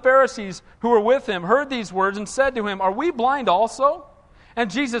some of the Pharisees who were with him heard these words and said to him, are we blind also?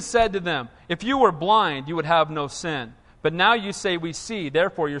 And Jesus said to them, if you were blind, you would have no sin. But now you say we see,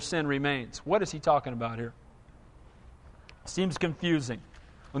 therefore your sin remains. What is he talking about here? Seems confusing.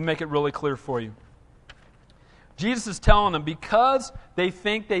 Let me make it really clear for you. Jesus is telling them because they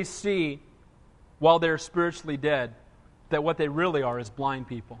think they see while they're spiritually dead, that what they really are is blind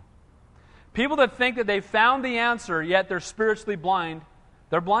people. People that think that they've found the answer, yet they're spiritually blind,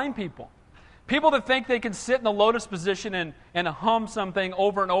 they're blind people. People that think they can sit in the lotus position and hum something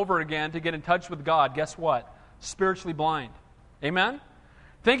over and over again to get in touch with God, guess what? Spiritually blind. Amen?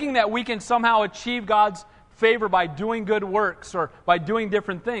 Thinking that we can somehow achieve God's favor by doing good works or by doing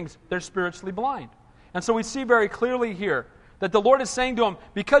different things, they're spiritually blind. And so we see very clearly here that the Lord is saying to them,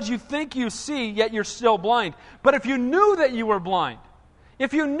 because you think you see, yet you're still blind. But if you knew that you were blind,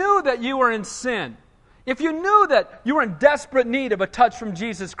 if you knew that you were in sin, If you knew that you were in desperate need of a touch from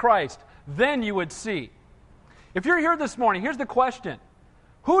Jesus Christ, then you would see. If you're here this morning, here's the question.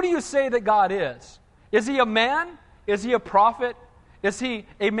 Who do you say that God is? Is he a man? Is he a prophet? Is he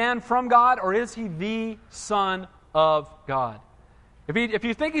a man from God? Or is he the Son of God? If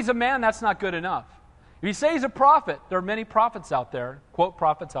you think he's a man, that's not good enough. If you say he's a prophet, there are many prophets out there, quote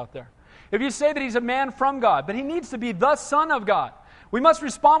prophets out there. If you say that he's a man from God, but he needs to be the Son of God, we must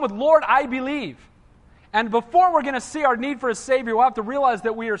respond with, Lord, I believe. And before we're going to see our need for a Savior, we'll have to realize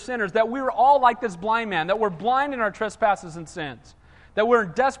that we are sinners, that we are all like this blind man, that we're blind in our trespasses and sins, that we're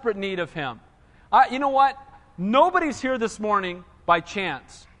in desperate need of him. You know what? Nobody's here this morning by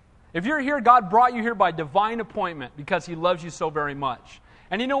chance. If you're here, God brought you here by divine appointment because he loves you so very much.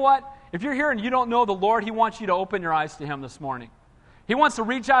 And you know what? If you're here and you don't know the Lord, he wants you to open your eyes to him this morning. He wants to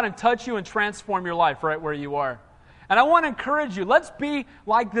reach out and touch you and transform your life right where you are. And I want to encourage you, let's be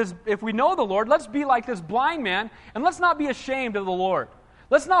like this. If we know the Lord, let's be like this blind man, and let's not be ashamed of the Lord.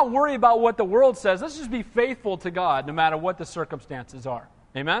 Let's not worry about what the world says. Let's just be faithful to God no matter what the circumstances are.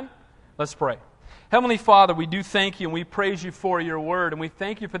 Amen? Let's pray. Heavenly Father, we do thank you and we praise you for your word, and we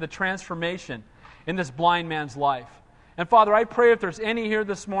thank you for the transformation in this blind man's life. And Father, I pray if there's any here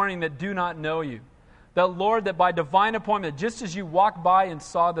this morning that do not know you, that Lord, that by divine appointment, just as you walked by and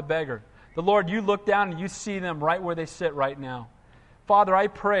saw the beggar, the Lord, you look down and you see them right where they sit right now. Father, I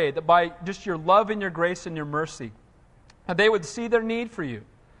pray that by just your love and your grace and your mercy, that they would see their need for you.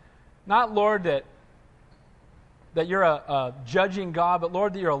 Not, Lord, that you're a judging God, but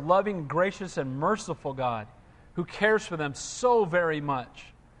Lord, that you're a loving, gracious, and merciful God who cares for them so very much.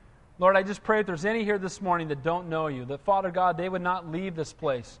 Lord, I just pray if there's any here this morning that don't know you, that, Father God, they would not leave this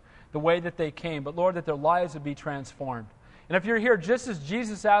place the way that they came, but Lord, that their lives would be transformed. And if you're here, just as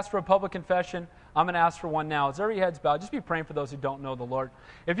Jesus asked for a public confession, I'm going to ask for one now. As every head's bowed, just be praying for those who don't know the Lord.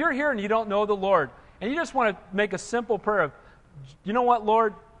 If you're here and you don't know the Lord, and you just want to make a simple prayer of, you know what,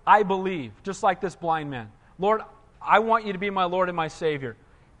 Lord, I believe, just like this blind man. Lord, I want you to be my Lord and my Savior.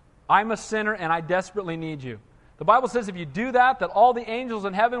 I'm a sinner and I desperately need you. The Bible says if you do that, that all the angels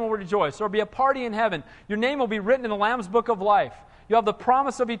in heaven will rejoice. There will be a party in heaven. Your name will be written in the Lamb's Book of Life. You have the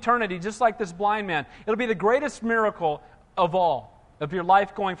promise of eternity, just like this blind man. It'll be the greatest miracle of all, of your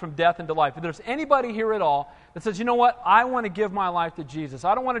life going from death into life. If there's anybody here at all that says, you know what, I want to give my life to Jesus.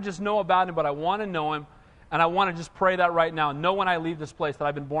 I don't want to just know about him, but I want to know him. And I want to just pray that right now and know when I leave this place that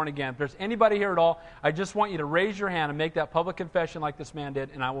I've been born again. If there's anybody here at all, I just want you to raise your hand and make that public confession like this man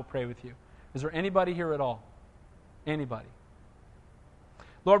did, and I will pray with you. Is there anybody here at all? Anybody?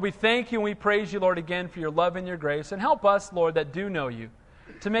 Lord, we thank you and we praise you, Lord, again for your love and your grace. And help us, Lord, that do know you,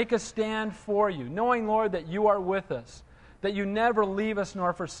 to make a stand for you, knowing, Lord, that you are with us, that you never leave us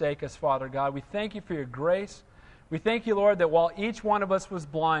nor forsake us, Father God. We thank you for your grace. We thank you, Lord, that while each one of us was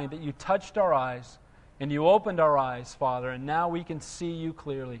blind, that you touched our eyes, and you opened our eyes, Father, and now we can see you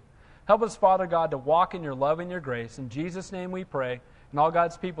clearly. Help us, Father God, to walk in your love and your grace. In Jesus' name we pray. And all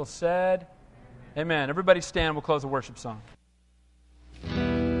God's people said, Amen. Everybody stand. We'll close the worship song.